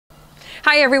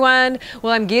Hi everyone.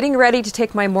 Well, I'm getting ready to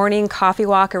take my morning coffee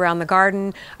walk around the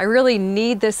garden. I really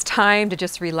need this time to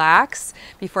just relax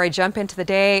before I jump into the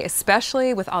day,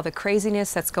 especially with all the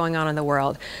craziness that's going on in the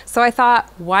world. So I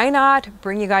thought, why not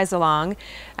bring you guys along,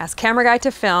 ask Camera Guy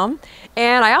to film,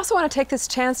 and I also want to take this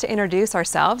chance to introduce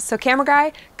ourselves. So Camera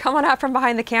Guy, come on out from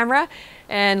behind the camera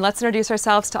and let's introduce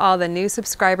ourselves to all the new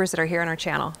subscribers that are here on our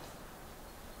channel.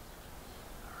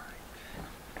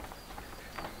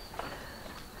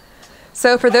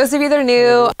 So for those of you that are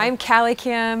new, I'm Callie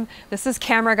Kim, this is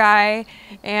Camera Guy,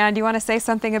 and you want to say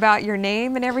something about your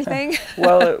name and everything?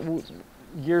 Well,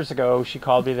 years ago she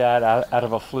called me that out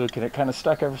of a fluke, and it kind of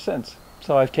stuck ever since.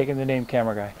 So I've taken the name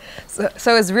Camera Guy.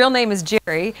 So his real name is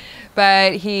Jerry,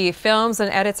 but he films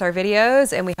and edits our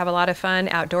videos, and we have a lot of fun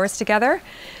outdoors together.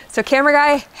 So Camera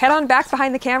Guy, head on back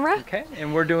behind the camera. Okay,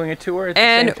 and we're doing a tour at the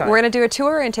same time. And we're going to do a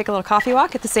tour and take a little coffee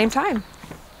walk at the same time.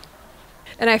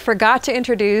 And I forgot to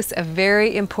introduce a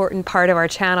very important part of our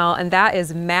channel, and that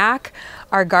is Mac,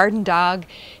 our garden dog.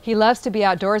 He loves to be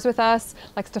outdoors with us,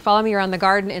 likes to follow me around the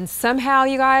garden, and somehow,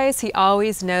 you guys, he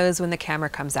always knows when the camera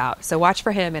comes out. So watch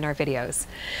for him in our videos.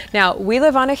 Now, we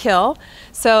live on a hill,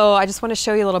 so I just want to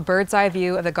show you a little bird's eye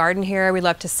view of the garden here. We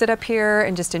love to sit up here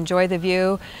and just enjoy the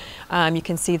view. You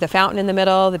can see the fountain in the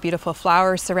middle, the beautiful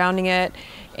flowers surrounding it,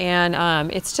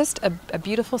 and it's just a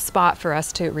beautiful spot for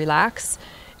us to relax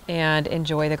and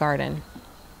enjoy the garden.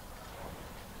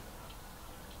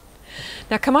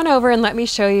 Now come on over and let me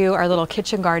show you our little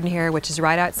kitchen garden here, which is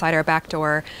right outside our back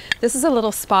door. This is a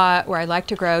little spot where I like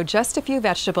to grow just a few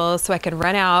vegetables so I can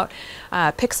run out,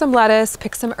 pick some lettuce,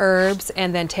 pick some herbs,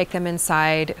 and then take them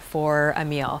inside for a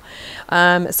meal.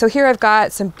 So here I've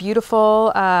got some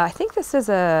beautiful, I think this is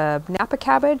a Napa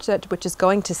cabbage which is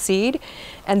going to seed,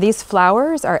 and these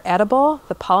flowers are edible.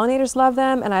 The pollinators love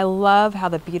them, and I love how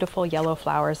the beautiful yellow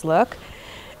flowers look.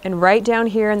 And right down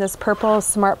here in this purple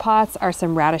smart pots are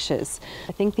some radishes.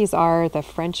 I think these are the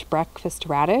French breakfast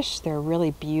radish. They're a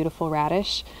really beautiful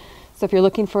radish. So if you're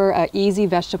looking for an easy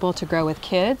vegetable to grow with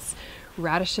kids,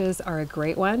 radishes are a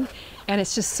great one. And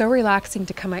it's just so relaxing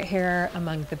to come out here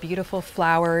among the beautiful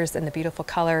flowers and the beautiful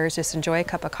colors, just enjoy a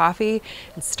cup of coffee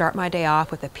and start my day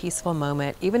off with a peaceful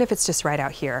moment, even if it's just right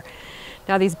out here.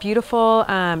 Now these beautiful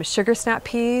sugar snap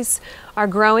peas are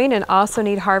growing and also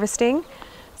need harvesting.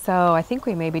 So I think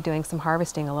we may be doing some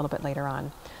harvesting a little bit later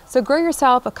on. So grow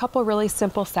yourself a couple really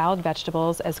simple salad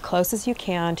vegetables as close as you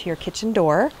can to your kitchen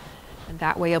door. And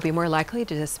that way you'll be more likely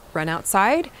to just run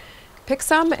outside, pick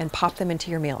some, and pop them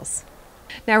into your meals.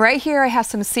 Now right here I have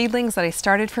some seedlings that I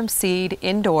started from seed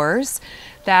indoors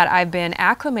that I've been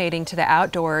acclimating to the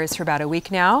outdoors for about a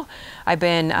week now. I've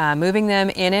been moving them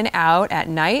in and out at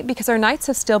night because our nights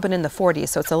have still been in the 40s,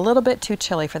 so it's a little bit too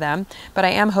chilly for them, but I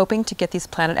am hoping to get these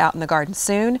planted out in the garden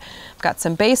soon. I've got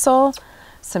some basil,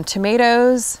 some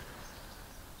tomatoes,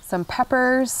 some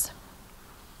peppers,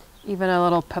 even a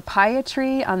little papaya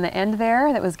tree on the end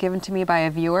there that was given to me by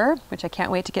a viewer, which I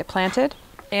can't wait to get planted.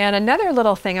 And another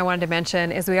little thing I wanted to mention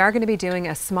is we are going to be doing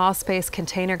a small space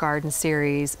container garden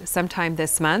series sometime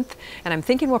this month, and I'm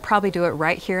thinking we'll probably do it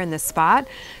right here in this spot.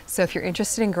 So if you're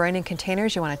interested in growing in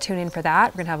containers, you want to tune in for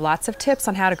that. We're going to have lots of tips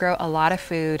on how to grow a lot of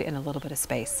food in a little bit of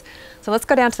space. So let's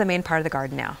go down to the main part of the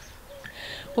garden now.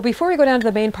 Well, before we go down to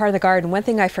the main part of the garden, one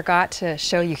thing I forgot to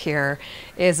show you here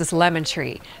is this lemon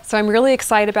tree. So I'm really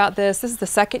excited about this. This is the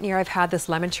second year I've had this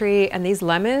lemon tree, and these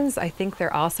lemons, I think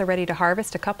they're also ready to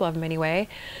harvest, a couple of them anyway.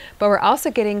 But we're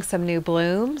also getting some new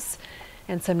blooms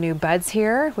and some new buds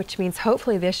here, which means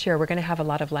hopefully this year we're going to have a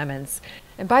lot of lemons.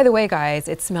 And by the way, guys,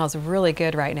 it smells really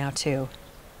good right now too.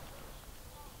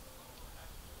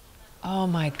 Oh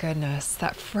my goodness,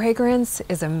 that fragrance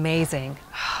is amazing.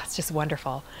 Oh, it's just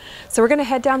wonderful. So we're gonna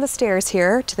head down the stairs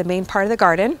here to the main part of the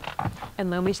garden,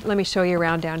 and let me show you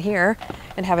around down here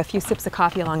and have a few sips of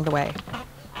coffee along the way.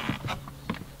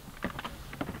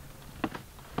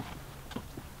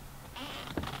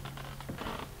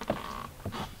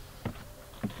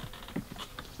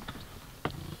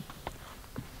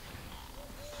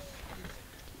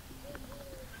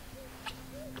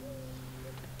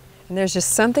 And there's just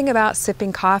something about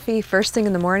sipping coffee first thing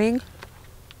in the morning.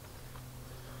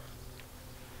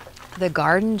 The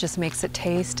garden just makes it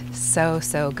taste so,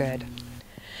 so good.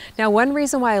 Now, one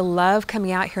reason why I love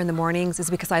coming out here in the mornings is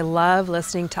because I love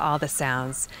listening to all the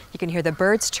sounds. You can hear the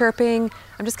birds chirping.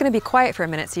 I'm just going to be quiet for a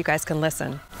minute so you guys can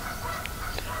listen.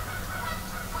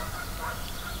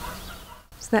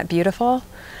 Isn't that beautiful?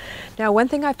 Now, one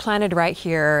thing I've planted right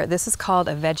here, this is called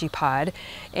a veggie pod,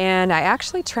 and I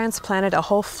actually transplanted a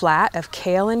whole flat of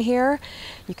kale in here.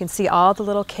 You can see all the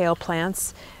little kale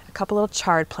plants. a couple little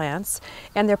chard plants,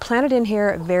 and they're planted in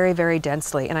here very, very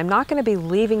densely. And I'm not going to be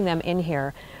leaving them in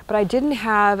here, but I didn't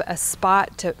have a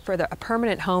spot for a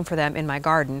permanent home for them in my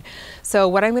garden. So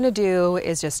what I'm going to do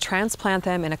is just transplant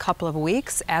them in a couple of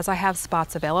weeks as I have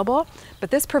spots available.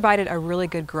 But this provided a really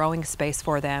good growing space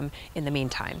for them in the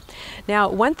meantime. Now,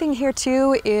 one thing here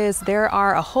too is there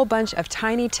are a whole bunch of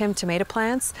tiny Tim tomato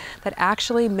plants that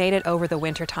actually made it over the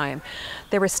winter time.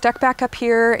 They were stuck back up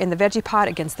here in the veggie pot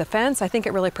against the fence. I think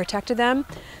it really protected them.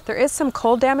 There is some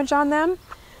cold damage on them,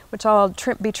 which I'll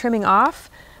be trimming off.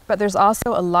 But there's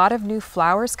also a lot of new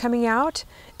flowers coming out,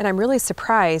 and I'm really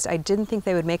surprised. I didn't think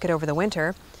they would make it over the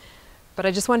winter, but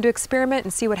I just wanted to experiment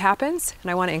and see what happens. And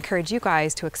I want to encourage you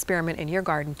guys to experiment in your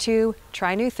garden too.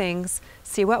 Try new things,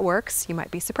 see what works. You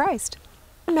might be surprised.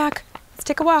 Mac, let's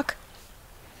take a walk.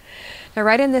 Now,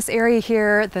 right in this area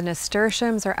here, the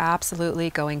nasturtiums are absolutely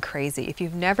going crazy. If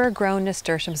you've never grown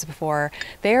nasturtiums before,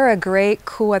 they are a great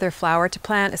cool weather flower to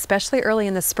plant, especially early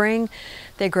in the spring.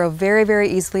 They grow very, very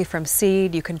easily from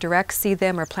seed. You can direct seed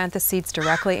them or plant the seeds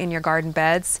directly in your garden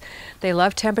beds. They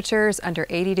love temperatures under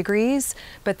 80 degrees,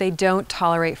 but they don't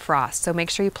tolerate frost. So make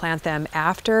sure you plant them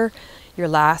after your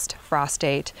last frost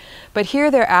date. But here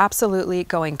they're absolutely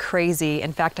going crazy.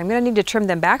 In fact, I'm going to need to trim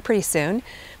them back pretty soon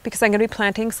because I'm going to be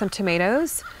planting some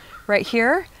tomatoes right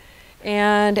here.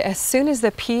 And as soon as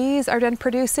the peas are done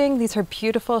producing, these are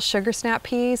beautiful sugar snap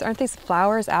peas. Aren't these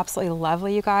flowers absolutely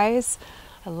lovely, you guys?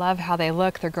 I love how they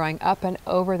look. They're growing up and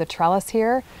over the trellis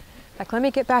here. In fact, let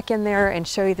me get back in there and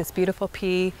show you this beautiful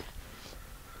pea.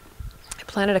 I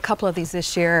planted a couple of these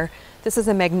this year. This is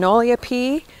a magnolia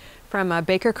pea from a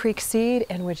Baker Creek seed,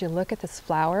 and would you look at this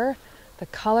flower? The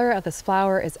color of this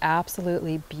flower is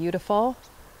absolutely beautiful,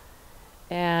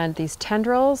 and these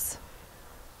tendrils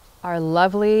are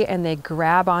lovely, and they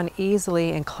grab on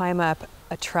easily and climb up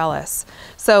a trellis.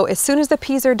 So as soon as the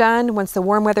peas are done, once the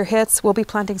warm weather hits, we'll be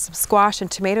planting some squash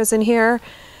and tomatoes in here,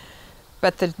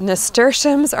 but the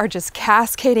nasturtiums are just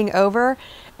cascading over,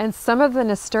 and some of the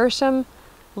nasturtium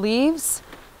leaves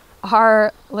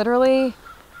are literally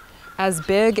as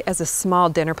big as a small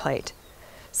dinner plate.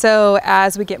 So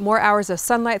as we get more hours of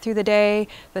sunlight through the day,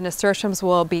 the nasturtiums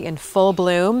will be in full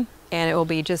bloom, and it will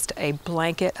be just a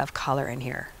blanket of color in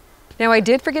here. Now, I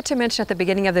did forget to mention at the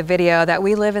beginning of the video that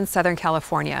we live in Southern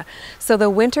California. So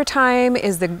the winter time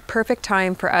is the perfect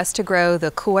time for us to grow the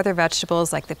cool weather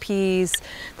vegetables like the peas,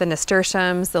 the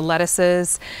nasturtiums, the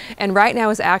lettuces. And right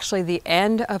now is actually the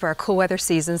end of our cool weather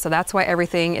season, so that's why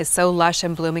everything is so lush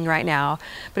and blooming right now.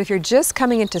 But if you're just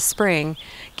coming into spring,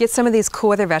 get some of these cool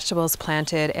weather vegetables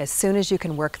planted as soon as you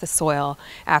can work the soil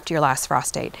after your last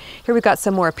frost date. Here we've got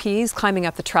some more peas climbing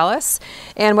up the trellis.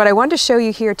 And what I wanted to show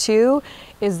you here too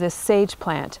is this sage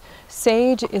plant.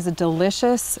 Sage is a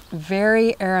delicious,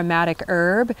 very aromatic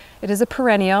herb. It is a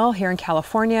perennial here in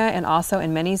California and also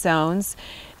in many zones.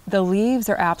 The leaves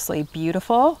are absolutely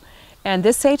beautiful. And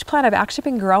this sage plant I've actually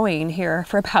been growing here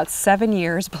for about 7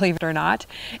 years, believe it or not.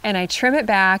 And I trim it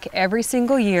back every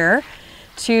single year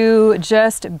to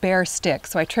just bare sticks.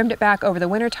 So I trimmed it back over the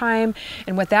winter time,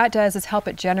 and what that does is help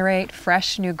it generate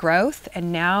fresh new growth,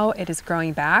 and now it is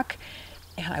growing back.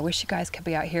 And I wish you guys could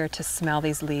be out here to smell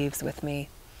these leaves with me.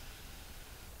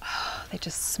 Oh, they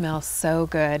just smell so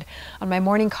good. On my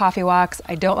morning coffee walks,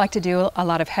 I don't like to do a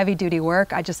lot of heavy duty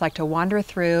work. I just like to wander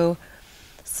through,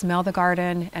 smell the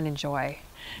garden, and enjoy.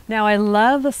 Now, I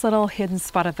love this little hidden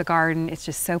spot of the garden. It's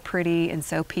just so pretty and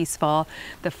so peaceful.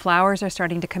 The flowers are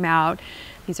starting to come out.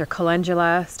 These are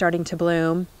calendula starting to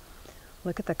bloom.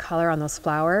 Look at the color on those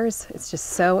flowers. It's just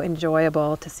so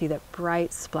enjoyable to see that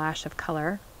bright splash of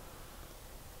color.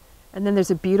 And then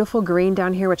there's a beautiful green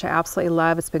down here, which I absolutely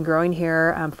love. It's been growing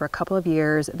here for a couple of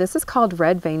years. This is called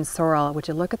red vein sorrel. Would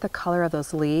you look at the color of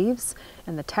those leaves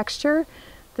and the texture?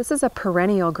 This is a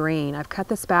perennial green. I've cut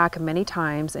this back many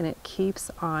times and it keeps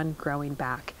on growing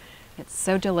back. It's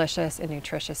so delicious and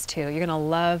nutritious too. You're gonna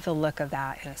love the look of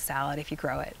that in a salad if you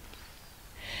grow it.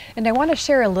 And I want to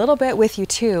share a little bit with you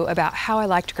too about how I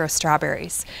like to grow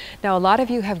strawberries. Now, a lot of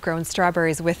you have grown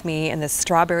strawberries with me in the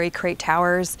strawberry crate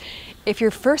towers. If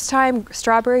you're first time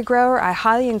strawberry grower, I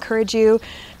highly encourage you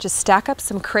just stack up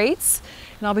some crates,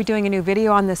 and I'll be doing a new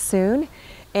video on this soon,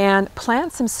 and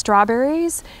plant some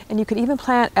strawberries. And you could even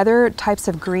plant other types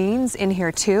of greens in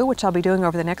here too, which I'll be doing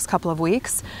over the next couple of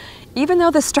weeks. Even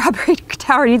though the strawberry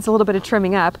tower needs a little bit of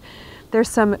trimming up, there's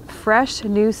some fresh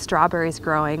new strawberries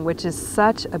growing, which is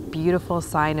such a beautiful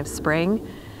sign of spring.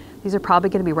 These are probably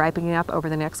going to be ripening up over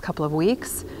the next couple of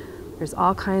weeks. There's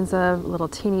all kinds of little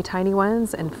teeny tiny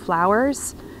ones and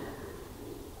flowers.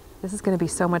 This is going to be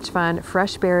so much fun.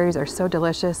 Fresh berries are so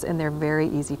delicious and they're very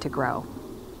easy to grow.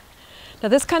 Now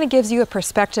this kind of gives you a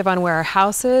perspective on where our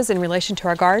house is in relation to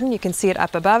our garden. You can see it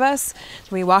up above us.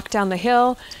 We walk down the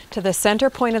hill to the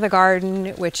center point of the garden,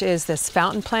 which is this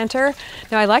fountain planter.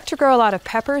 Now I like to grow a lot of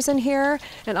peppers in here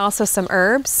and also some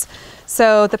herbs.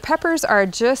 So the peppers are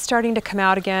just starting to come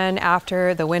out again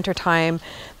after the winter time.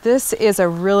 This is a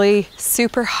really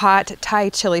super hot Thai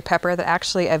chili pepper that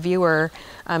actually a viewer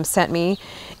sent me.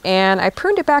 And I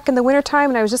pruned it back in the wintertime,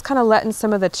 and I was just kind of letting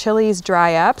some of the chilies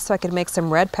dry up so I could make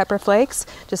some red pepper flakes,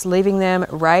 just leaving them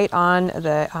right on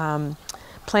the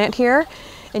plant here.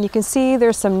 And you can see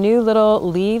there's some new little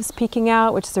leaves peeking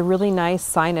out, which is a really nice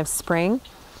sign of spring.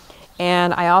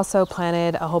 And I also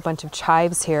planted a whole bunch of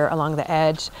chives here along the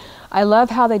edge. I love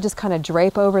how they just kind of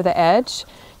drape over the edge.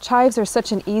 Chives are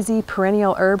such an easy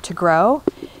perennial herb to grow,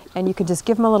 and you can just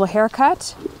give them a little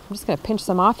haircut. I'm just going to pinch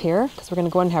some off here because we're going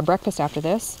to go in and have breakfast after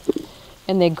this.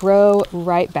 And they grow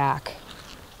right back.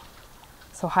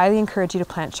 So highly encourage you to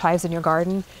plant chives in your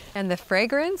garden. And the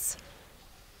fragrance,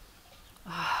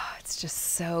 it's just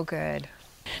so good.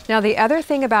 Now the other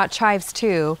thing about chives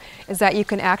too is that you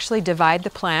can actually divide the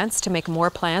plants to make more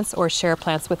plants or share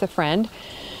plants with a friend.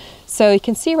 So you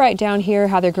can see right down here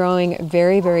how they're growing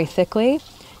very, very thickly.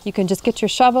 You can just get your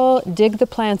shovel, dig the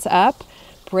plants up,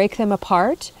 break them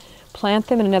apart, plant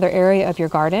them in another area of your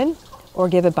garden, or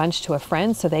give a bunch to a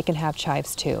friend so they can have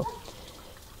chives too.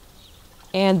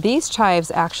 And these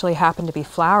chives actually happen to be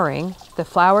flowering. The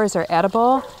flowers are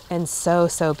edible and so,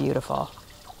 so beautiful.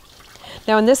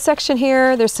 Now in this section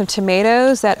here, there's some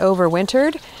tomatoes that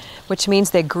overwintered, which means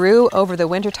they grew over the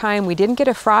winter time. We didn't get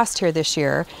a frost here this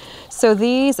year. So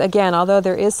these, again, although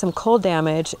there is some cold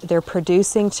damage, they're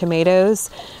producing tomatoes,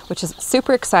 which is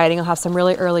super exciting. I'll have some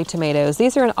really early tomatoes.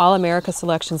 These are an All America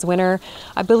Selections winner.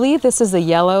 I believe this is the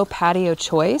yellow patio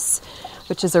choice,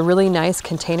 which is a really nice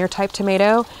container type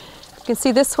tomato. You can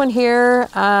see this one here.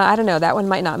 I don't know, that one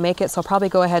might not make it, so I'll probably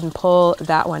go ahead and pull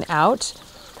that one out.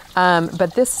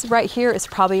 But this right here is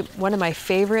probably one of my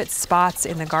favorite spots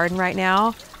in the garden right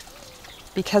now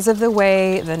because of the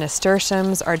way the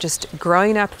nasturtiums are just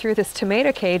growing up through this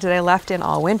tomato cage that I left in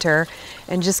all winter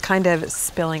and just kind of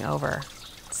spilling over.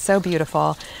 So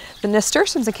beautiful. The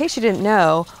nasturtiums, in case you didn't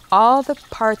know, all the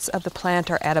parts of the plant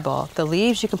are edible. The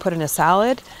leaves you can put in a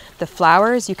salad, the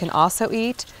flowers you can also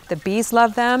eat, the bees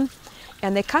love them,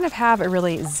 and they kind of have a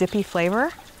really zippy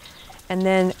flavor. And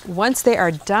then once they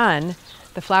are done,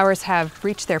 the flowers have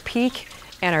reached their peak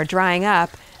and are drying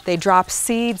up, they drop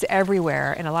seeds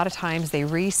everywhere, and a lot of times they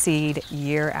reseed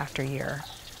year after year.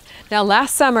 Now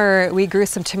last summer we grew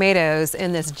some tomatoes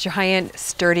in this giant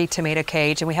sturdy tomato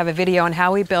cage, and we have a video on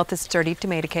how we built this sturdy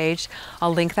tomato cage.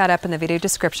 I'll link that up in the video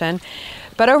description.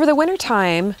 But over the winter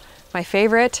time, my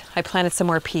favorite, I planted some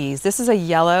more peas. This is a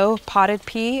yellow potted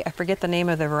pea. I forget the name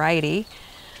of the variety,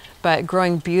 but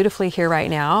growing beautifully here right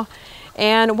now.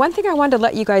 And one thing I wanted to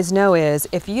let you guys know is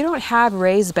if you don't have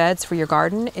raised beds for your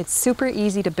garden, it's super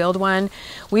easy to build one.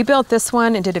 We built this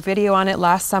one and did a video on it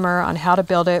last summer on how to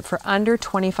build it for under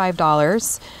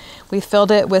 $25. We filled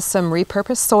it with some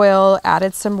repurposed soil,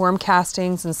 added some worm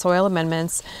castings and soil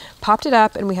amendments, popped it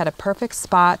up, and we had a perfect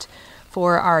spot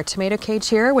for our tomato cage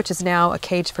here, which is now a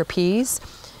cage for peas.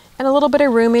 And a little bit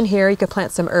of room in here. You could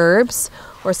plant some herbs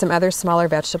or some other smaller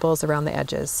vegetables around the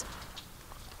edges.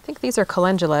 I think these are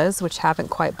calendulas, which haven't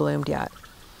quite bloomed yet.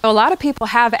 A lot of people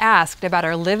have asked about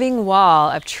our living wall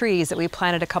of trees that we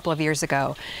planted a couple of years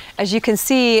ago. As you can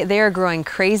see, they are growing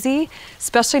crazy,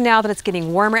 especially now that it's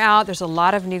getting warmer out. There's a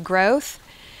lot of new growth,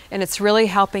 and it's really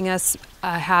helping us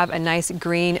have a nice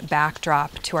green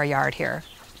backdrop to our yard here.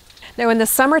 Now in the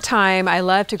summertime, I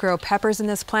love to grow peppers in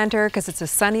this planter because it's the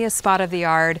sunniest spot of the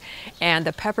yard, and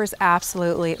the peppers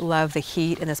absolutely love the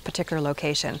heat in this particular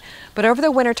location. But over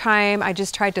the winter time, I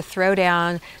just tried to throw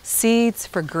down seeds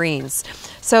for greens.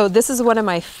 So this is one of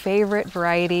my favorite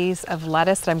varieties of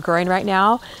lettuce that I'm growing right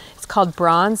now. It's called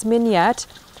Bronze Mignette.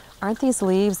 Aren't these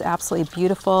leaves absolutely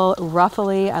beautiful,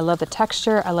 ruffly? I love the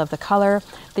texture, I love the color.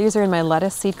 These are in my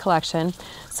lettuce seed collection.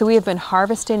 So we have been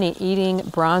harvesting and eating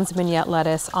Bronze Mignette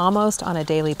lettuce almost on a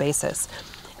daily basis.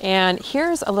 And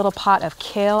here's a little pot of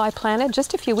kale I planted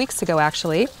just a few weeks ago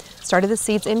actually. Started the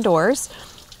seeds indoors.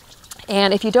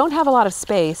 And if you don't have a lot of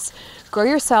space, grow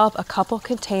yourself a couple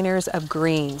containers of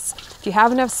greens. If you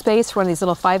have enough space for one of these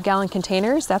little 5-gallon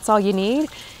containers, that's all you need.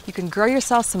 You can grow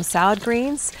yourself some salad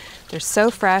greens. They're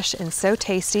so fresh and so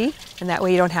tasty, and that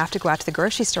way you don't have to go out to the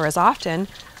grocery store as often.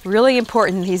 Really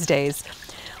important these days.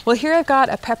 Well, here I've got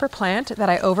a pepper plant that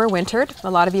I overwintered. A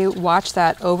lot of you watched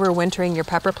that overwintering your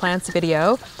pepper plants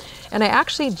video. And I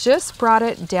actually just brought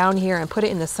it down here and put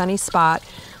it in the sunny spot.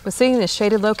 Was sitting in a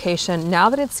shaded location. Now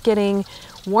that it's getting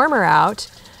warmer out,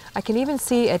 I can even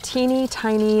see a teeny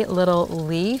tiny little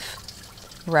leaf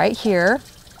right here.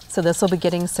 So this will be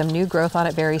getting some new growth on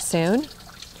it very soon.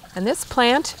 And this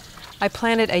plant, I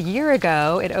planted a year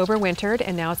ago. It overwintered,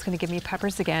 and now it's going to give me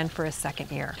peppers again for a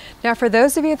second year. Now, for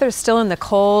those of you that are still in the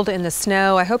cold, in the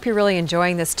snow, I hope you're really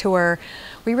enjoying this tour.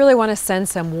 We really want to send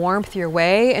some warmth your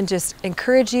way and just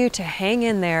encourage you to hang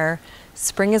in there.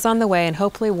 Spring is on the way, and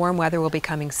hopefully warm weather will be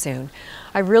coming soon.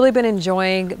 I've really been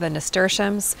enjoying the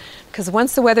nasturtiums because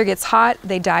once the weather gets hot,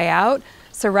 they die out.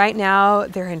 So right now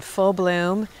they're in full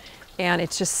bloom. And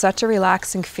it's just such a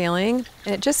relaxing feeling.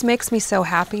 And it just makes me so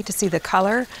happy to see the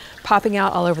color popping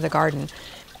out all over the garden.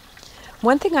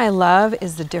 One thing I love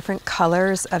is the different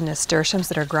colors of nasturtiums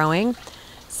that are growing.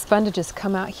 It's fun to just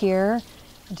come out here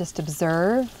and just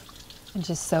observe and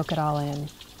just soak it all in.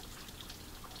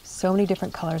 So many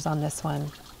different colors on this one.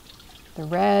 The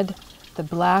red, the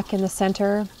black in the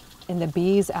center, and the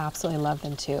bees absolutely love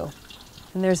them too.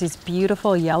 And there's these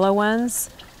beautiful yellow ones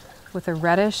with a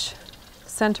reddish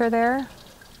center there.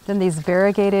 Then these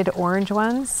variegated orange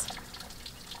ones.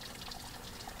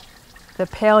 The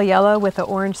pale yellow with the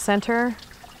orange center.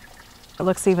 It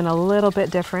looks even a little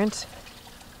bit different.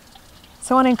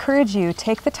 So I want to encourage you,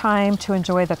 take the time to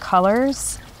enjoy the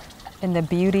colors and the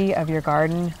beauty of your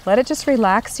garden. Let it just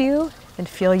relax you and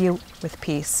fill you with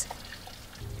peace.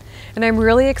 And I'm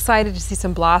really excited to see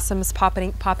some blossoms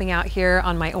popping out here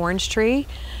on my orange tree.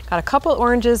 Got a couple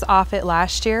oranges off it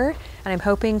last year, and I'm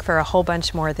hoping for a whole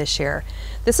bunch more this year.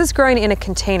 This is growing in a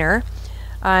container.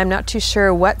 I'm not too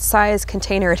sure what size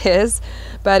container it is,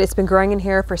 but it's been growing in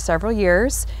here for several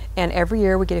years, and every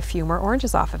year we get a few more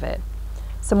oranges off of it.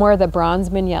 Some more of the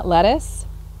bronze mignonette lettuce.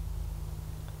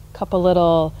 A couple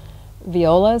little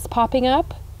violas popping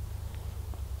up.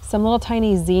 Some little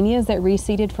tiny zinnias that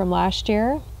reseeded from last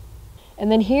year.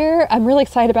 And then here, I'm really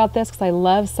excited about this because I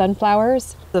love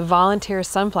sunflowers. The volunteer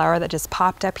sunflower that just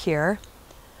popped up here.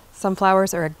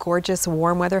 Sunflowers are a gorgeous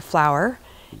warm weather flower,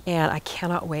 and I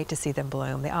cannot wait to see them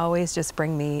bloom. They always just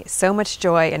bring me so much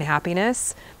joy and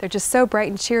happiness. They're just so bright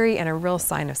and cheery and a real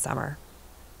sign of summer.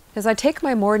 As I take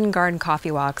my Morden Garden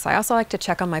coffee walks, I also like to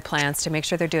check on my plants to make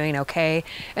sure they're doing okay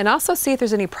and also see if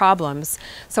there's any problems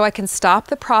so I can stop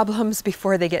the problems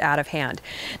before they get out of hand.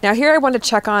 Now here I want to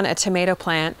check on a tomato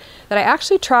plant that I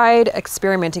actually tried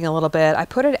experimenting a little bit. I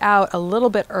put it out a little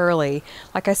bit early.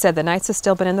 Like I said, the nights have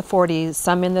still been in the 40s,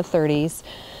 some in the 30s.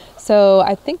 So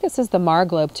I think this is the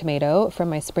Marglobe tomato from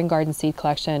my spring garden seed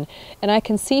collection. And I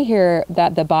can see here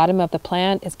that the bottom of the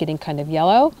plant is getting kind of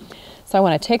yellow. So I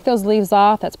want to take those leaves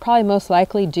off. That's probably most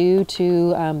likely due to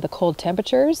the cold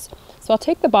temperatures. So I'll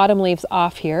take the bottom leaves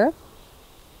off here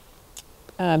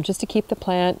just to keep the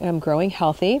plant growing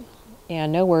healthy.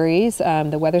 And no worries,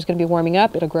 the weather's going to be warming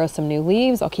up. It'll grow some new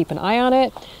leaves. I'll keep an eye on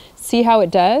it, see how it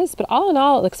does. But all in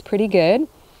all, it looks pretty good.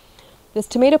 This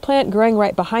tomato plant growing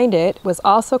right behind it was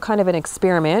also kind of an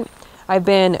experiment. I've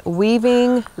been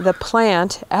weaving the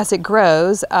plant as it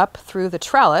grows up through the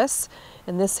trellis.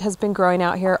 And this has been growing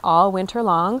out here all winter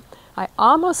long. I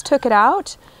almost took it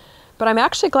out, but I'm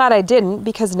actually glad I didn't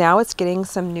because now it's getting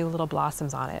some new little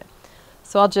blossoms on it.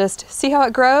 So I'll just see how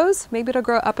it grows. Maybe it'll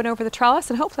grow up and over the trellis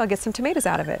and hopefully I'll get some tomatoes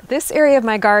out of it. This area of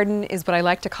my garden is what I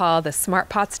like to call the Smart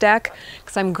Pots deck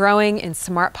because I'm growing in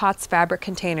Smart Pots fabric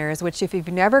containers, which if you've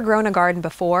never grown a garden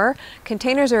before,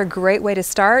 containers are a great way to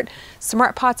start.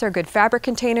 Smart Pots are a good fabric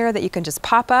container that you can just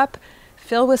pop up,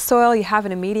 fill with soil, you have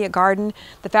an immediate garden.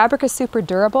 The fabric is super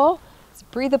durable, it's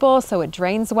breathable, so it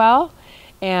drains well.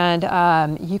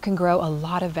 And you can grow a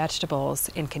lot of vegetables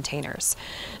in containers.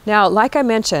 Now, like I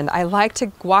mentioned, I like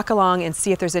to walk along and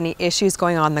see if there's any issues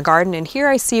going on in the garden, and here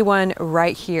I see one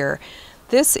right here.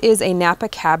 This is a Napa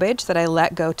cabbage that I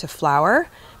let go to flower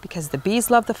because the bees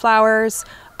love the flowers,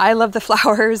 I love the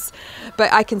flowers,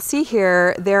 but I can see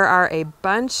here there are a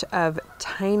bunch of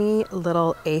tiny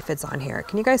little aphids on here.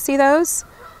 Can you guys see those?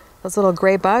 Those little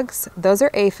gray bugs? Those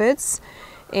are aphids.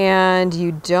 And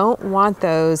you don't want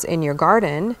those in your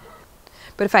garden.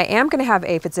 But if I am going to have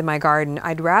aphids in my garden,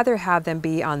 I'd rather have them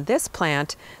be on this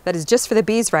plant that is just for the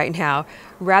bees right now,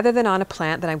 rather than on a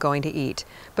plant that I'm going to eat.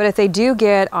 But if they do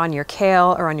get on your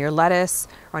kale or on your lettuce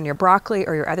or on your broccoli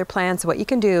or your other plants, what you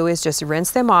can do is just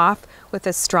rinse them off with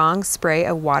a strong spray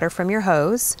of water from your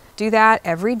hose. Do that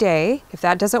every day. If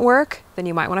that doesn't work, then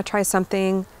you might want to try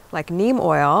something like neem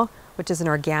oil, which is an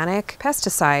organic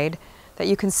pesticide that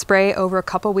you can spray over a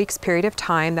couple weeks period of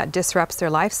time that disrupts their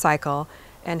life cycle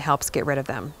and helps get rid of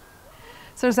them.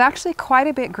 So there's actually quite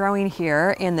a bit growing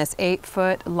here in this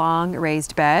 8-foot long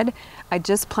raised bed. I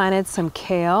just planted some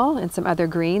kale and some other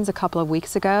greens a couple of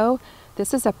weeks ago.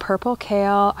 This is a purple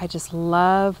kale. I just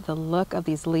love the look of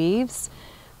these leaves.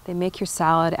 They make your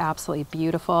salad absolutely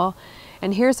beautiful.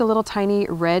 And here's a little tiny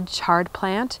red chard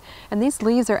plant. And these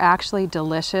leaves are actually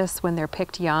delicious when they're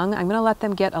picked young. I'm gonna let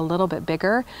them get a little bit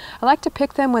bigger. I like to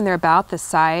pick them when they're about the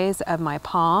size of my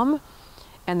palm,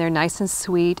 and they're nice and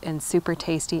sweet and super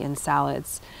tasty in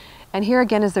salads. And here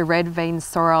again is the red veined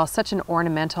sorrel, such an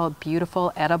ornamental,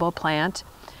 beautiful, edible plant.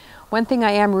 One thing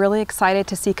I am really excited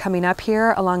to see coming up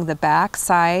here along the back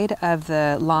side of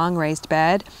the long raised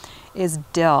bed is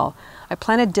dill. I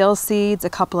planted dill seeds a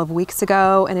couple of weeks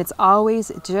ago, and it's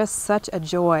always just such a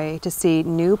joy to see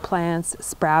new plants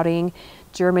sprouting,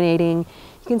 germinating.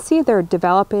 You can see they're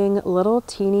developing little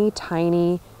teeny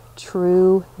tiny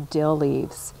true dill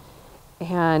leaves.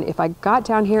 And if I got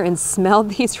down here and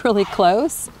smelled these really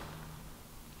close,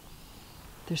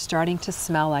 they're starting to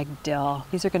smell like dill.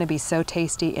 These are going to be so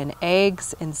tasty in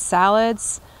eggs, in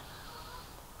salads.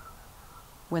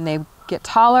 When they get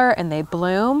taller and they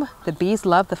bloom, the bees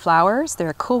love the flowers. They're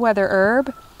a cool weather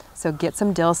herb, so get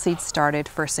some dill seeds started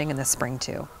first thing in the spring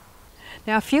too.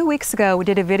 Now, a few weeks ago, we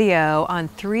did a video on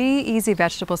 3 easy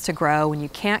vegetables to grow when you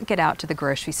can't get out to the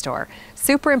grocery store.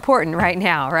 Super important right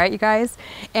now, right, you guys?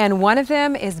 And one of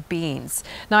them is beans.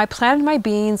 Now, I planted my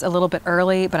beans a little bit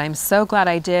early, but I'm so glad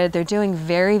I did. They're doing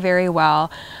very, very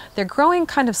well. They're growing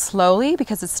kind of slowly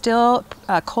because it's still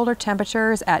colder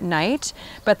temperatures at night,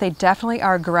 but they definitely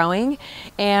are growing.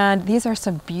 And these are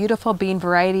some beautiful bean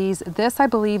varieties. This, I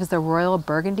believe, is the Royal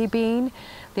Burgundy bean.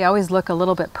 They always look a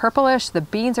little bit purplish. The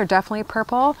beans are definitely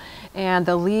purple, and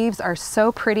the leaves are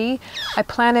so pretty. I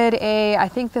planted I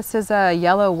think this is a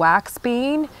yellow wax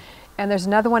bean, and there's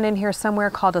another one in here somewhere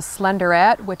called a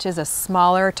slenderette, which is a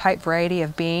smaller type variety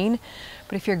of bean.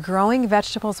 But if you're growing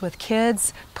vegetables with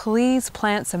kids, please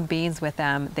plant some beans with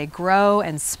them. They grow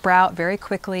and sprout very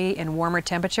quickly in warmer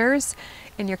temperatures,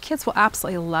 and your kids will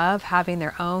absolutely love having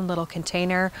their own little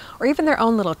container or even their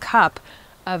own little cup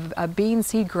of a bean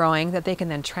seed growing that they can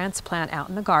then transplant out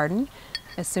in the garden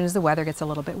as soon as the weather gets a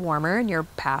little bit warmer and you're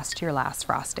past your last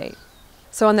frost date.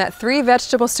 So on that 3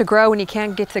 vegetables to grow when you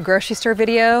can't get to the grocery store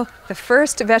video, the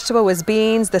first vegetable was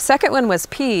beans. The second one was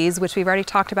peas, which we've already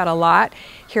talked about a lot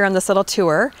here on this little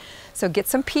tour. So get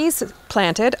some peas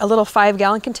planted. A little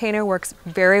 5-gallon container works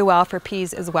very well for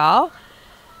peas as well.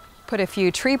 Put a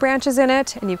few tree branches in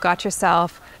it and you've got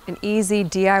yourself an easy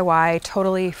DIY,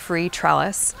 totally free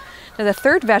trellis. Now the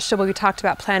third vegetable we talked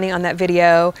about planting on that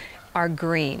video are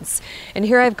greens. And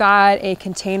here I've got a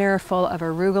container full of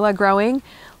arugula growing,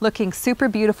 looking super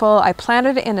beautiful. I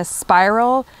planted it in a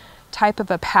spiral type of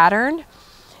a pattern.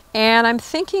 And I'm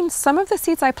thinking some of the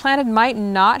seeds I planted might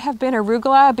not have been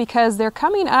arugula because they're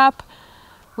coming up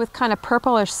with kind of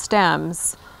purplish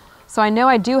stems. So I know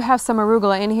I do have some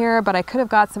arugula in here, but I could have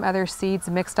got some other seeds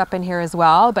mixed up in here as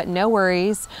well, but no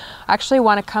worries. I actually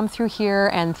want to come through here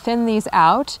and thin these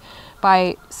out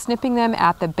by snipping them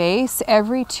at the base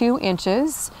every 2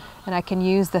 inches. And I can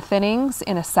use the thinnings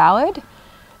in a salad.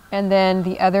 And then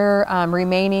the other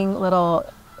remaining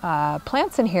little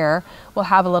plants in here will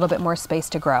have a little bit more space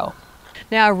to grow.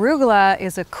 Now arugula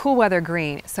is a cool weather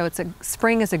green, so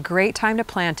spring is a great time to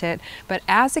plant it, but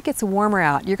as it gets warmer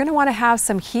out, you're going to want to have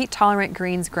some heat tolerant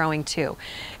greens growing too.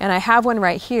 And I have one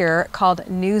right here called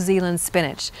New Zealand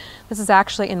spinach. This is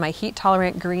actually in my heat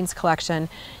tolerant greens collection.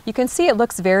 You can see it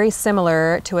looks very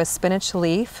similar to a spinach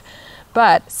leaf,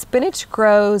 but spinach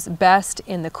grows best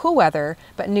in the cool weather,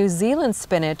 but New Zealand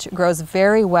spinach grows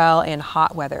very well in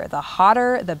hot weather. The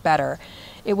hotter, the better.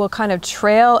 It will kind of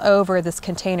trail over this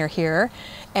container here.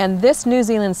 And this New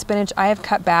Zealand spinach I have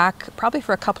cut back probably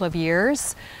for a couple of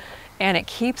years, and it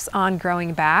keeps on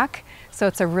growing back. So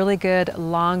it's a really good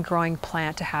long growing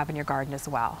plant to have in your garden as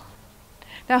well.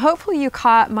 Now hopefully you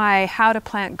caught my how to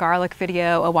plant garlic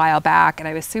video a while back, and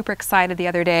I was super excited the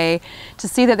other day to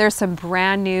see that there's some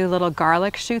brand new little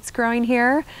garlic shoots growing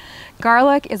here.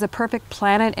 Garlic is a perfect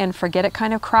plant it and forget it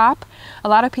kind of crop. A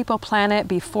lot of people plant it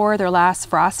before their last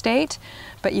frost date,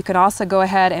 but you could also go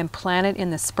ahead and plant it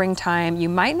in the springtime. You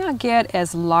might not get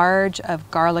as large of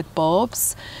garlic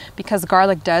bulbs because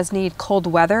garlic does need cold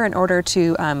weather in order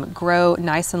to grow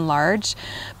nice and large.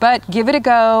 But give it a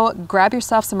go. Grab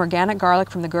yourself some organic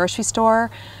garlic from the grocery store,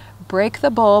 break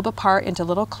the bulb apart into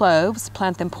little cloves,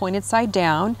 plant them pointed side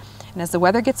down, and as the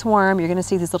weather gets warm, you're going to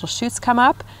see these little shoots come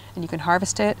up, and you can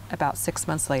harvest it about 6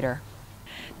 months later.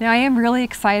 Now I am really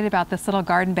excited about this little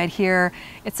garden bed here.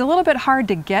 It's a little bit hard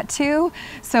to get to,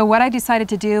 so what I decided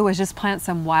to do was just plant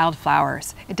some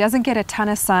wildflowers. It doesn't get a ton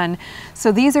of sun,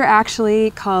 so these are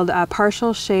actually called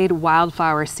partial shade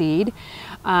wildflower seed.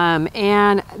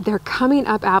 And they're coming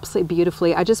up absolutely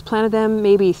beautifully. I just planted them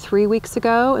maybe 3 weeks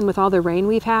ago, and with all the rain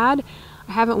we've had,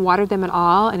 I haven't watered them at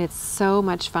all, and it's so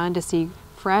much fun to see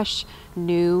fresh,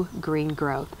 new green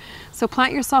growth. So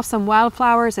plant yourself some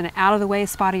wildflowers in an out-of-the-way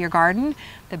spot of your garden.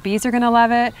 The bees are gonna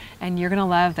love it, and you're gonna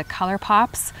love the color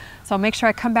pops. So I'll make sure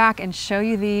I come back and show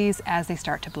you these as they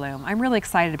start to bloom. I'm really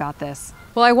excited about this.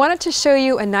 Well, I wanted to show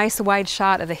you a nice wide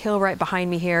shot of the hill right behind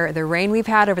me here. The rain we've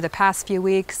had over the past few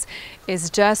weeks is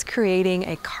just creating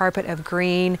a carpet of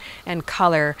green and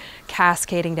color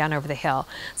cascading down over the hill.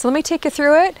 So let me take you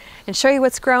through it and show you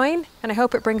what's growing, and I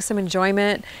hope it brings some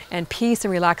enjoyment and peace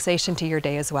and relaxation to your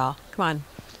day as well. Come on.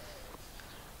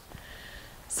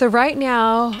 So right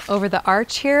now, over the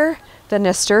arch here, the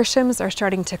nasturtiums are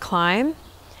starting to climb.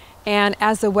 And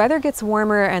as the weather gets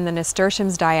warmer and the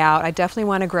nasturtiums die out, I definitely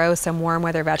want to grow some warm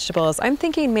weather vegetables. I'm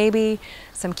thinking maybe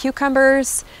some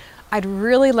cucumbers. I'd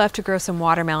really love to grow some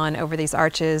watermelon over these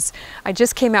arches. I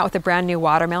just came out with a brand new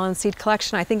watermelon seed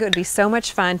collection. I think it would be so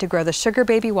much fun to grow the sugar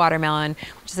baby watermelon,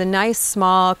 which is a nice,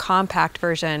 small, compact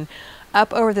version,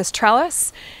 up over this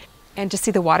trellis. And just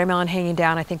see the watermelon hanging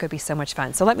down, I think would be so much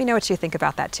fun. So let me know what you think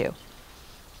about that too.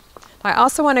 I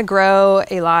also want to grow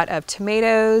a lot of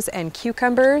tomatoes and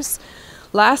cucumbers.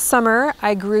 Last summer,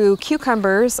 I grew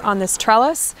cucumbers on this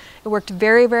trellis. It worked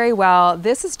very, very well.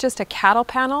 This is just a cattle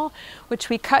panel, which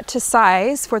we cut to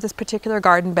size for this particular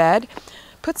garden bed.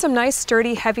 Put some nice,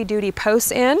 sturdy, heavy-duty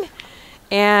posts in,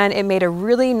 and it made a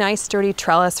really nice, sturdy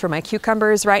trellis for my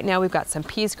cucumbers. Right now, we've got some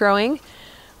peas growing,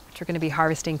 which we're going to be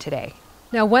harvesting today.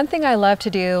 Now, one thing I love to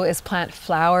do is plant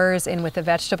flowers in with the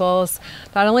vegetables.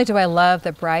 Not only do I love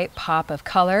the bright pop of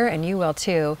color, and you will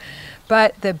too,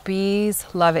 but the bees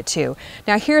love it too.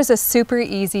 Now, here's a super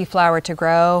easy flower to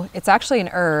grow. It's actually an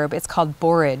herb. It's called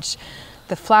borage.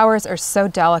 The flowers are so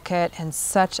delicate and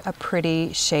such a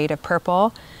pretty shade of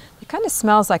purple. It kind of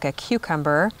smells like a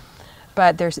cucumber,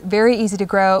 but they're very easy to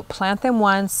grow. Plant them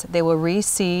once, they will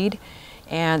reseed,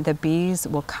 and the bees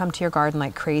will come to your garden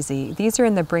like crazy. These are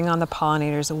in the Bring on the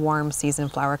Pollinators warm season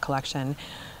flower collection.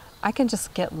 I can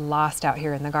just get lost out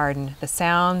here in the garden. The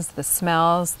sounds, the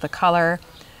smells, the color,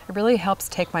 it really helps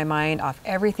take my mind off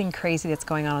everything crazy that's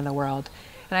going on in the world.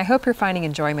 And I hope you're finding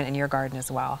enjoyment in your garden as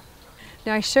well.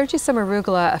 Now, I showed you some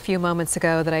arugula a few moments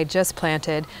ago that I just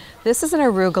planted. This is an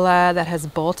arugula that has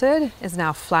bolted, is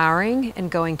now flowering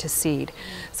and going to seed.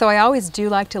 So I always do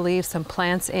like to leave some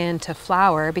plants in to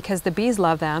flower because the bees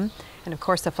love them. And of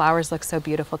course the flowers look so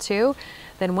beautiful too.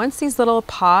 Then once these little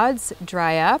pods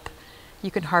dry up, you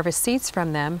can harvest seeds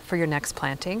from them for your next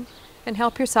planting and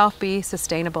help yourself be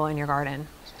sustainable in your garden.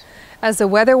 As the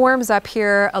weather warms up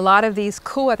here, a lot of these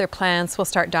cool weather plants will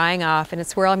start dying off, and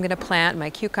it's where I'm going to plant my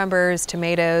cucumbers,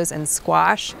 tomatoes, and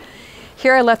squash.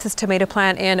 Here I left this tomato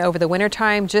plant in over the winter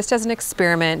time just as an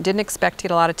experiment. Didn't expect to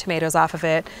get a lot of tomatoes off of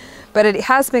it, but it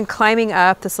has been climbing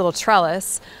up this little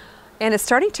trellis, and it's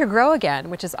starting to grow again,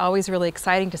 which is always really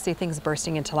exciting to see things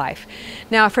bursting into life.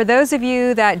 Now, for those of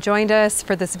you that joined us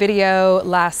for this video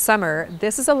last summer,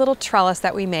 this is a little trellis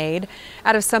that we made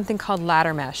out of something called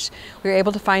ladder mesh. We were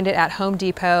able to find it at Home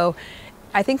Depot.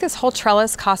 I think this whole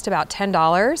trellis cost about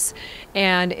 $10,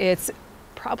 and it's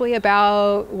probably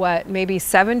about, what, maybe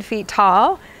 7 feet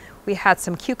tall. We had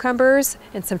some cucumbers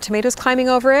and some tomatoes climbing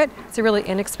over it. It's a really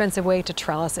inexpensive way to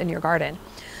trellis in your garden.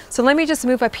 So let me just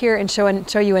move up here and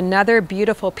show you another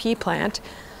beautiful pea plant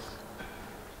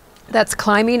that's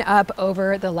climbing up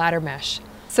over the ladder mesh.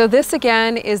 So this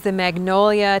again is the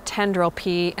magnolia tendril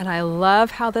pea, and I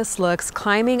love how this looks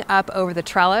climbing up over the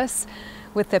trellis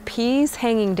with the peas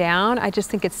hanging down. I just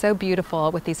think it's so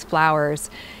beautiful with these flowers.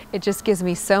 It just gives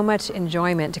me so much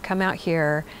enjoyment to come out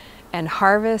here and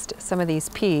harvest some of these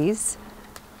peas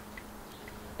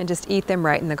and just eat them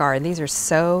right in the garden. These are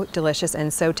so delicious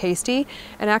and so tasty,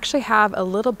 and actually have a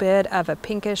little bit of a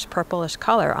pinkish purplish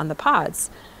color on the pods.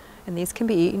 And these can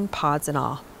be eaten pods and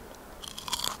all.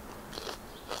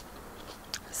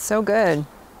 So good.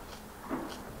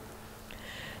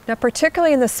 Now,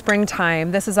 particularly in the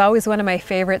springtime, this is always one of my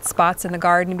favorite spots in the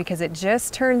garden because it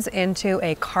just turns into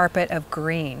a carpet of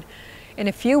green. In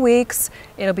a few weeks,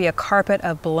 it'll be a carpet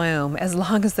of bloom as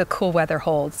long as the cool weather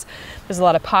holds. There's a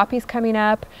lot of poppies coming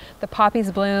up. The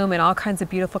poppies bloom in all kinds of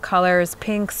beautiful colors,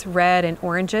 pinks, red, and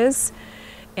oranges.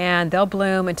 And they'll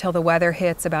bloom until the weather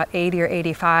hits about 80 or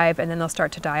 85, and then they'll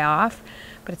start to die off.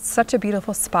 But it's such a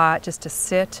beautiful spot just to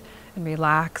sit and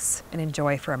relax and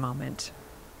enjoy for a moment.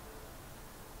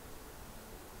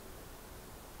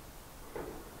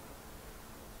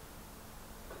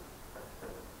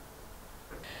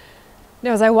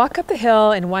 Now, as I walk up the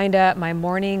hill and wind up my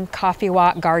morning coffee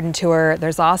walk garden tour,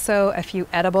 there's also a few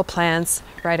edible plants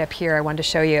right up here I wanted to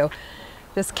show you.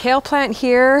 This kale plant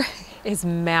here is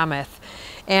mammoth.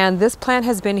 And this plant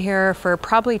has been here for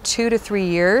probably 2 to 3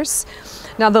 years.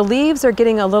 Now the leaves are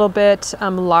getting a little bit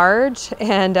large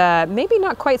and maybe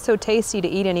not quite so tasty to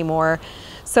eat anymore.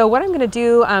 So what I'm going to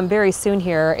do very soon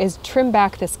here is trim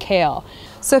back this kale.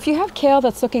 So if you have kale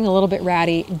that's looking a little bit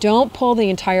ratty, don't pull the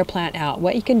entire plant out.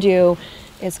 What you can do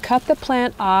is cut the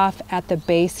plant off at the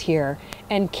base here,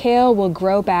 and kale will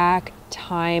grow back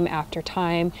time after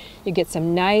time. You get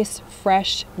some nice,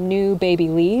 fresh, new baby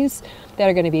leaves that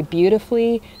are going to be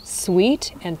beautifully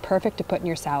sweet and perfect to put in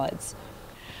your salads.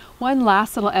 One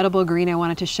last little edible green I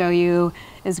wanted to show you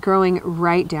is growing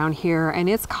right down here, and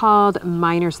it's called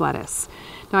miner's lettuce.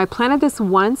 Now I planted this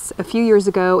once a few years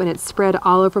ago and it spread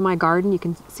all over my garden. You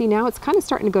can see now it's kind of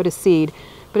starting to go to seed,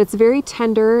 but it's very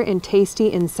tender and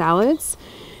tasty in salads.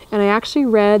 And I actually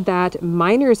read that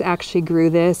miners actually grew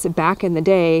this back in the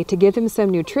day to give them some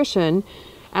nutrition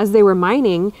as they were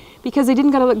mining, because they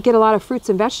didn't get a lot of fruits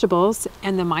and vegetables,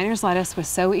 and the miner's lettuce was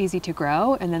so easy to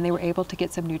grow, and then they were able to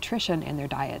get some nutrition in their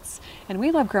diets. And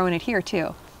we love growing it here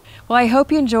too. Well, I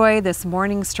hope you enjoy this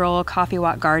morning stroll coffee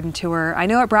walk garden tour. I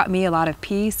know it brought me a lot of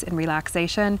peace and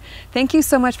relaxation. Thank you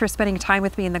so much for spending time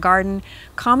with me in the garden.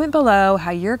 Comment below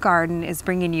how your garden is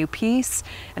bringing you peace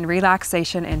and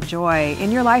relaxation and joy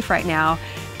in your life right now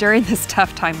during this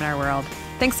tough time in our world.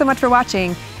 Thanks so much for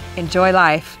watching. Enjoy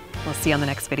life. We'll see you on the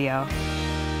next video.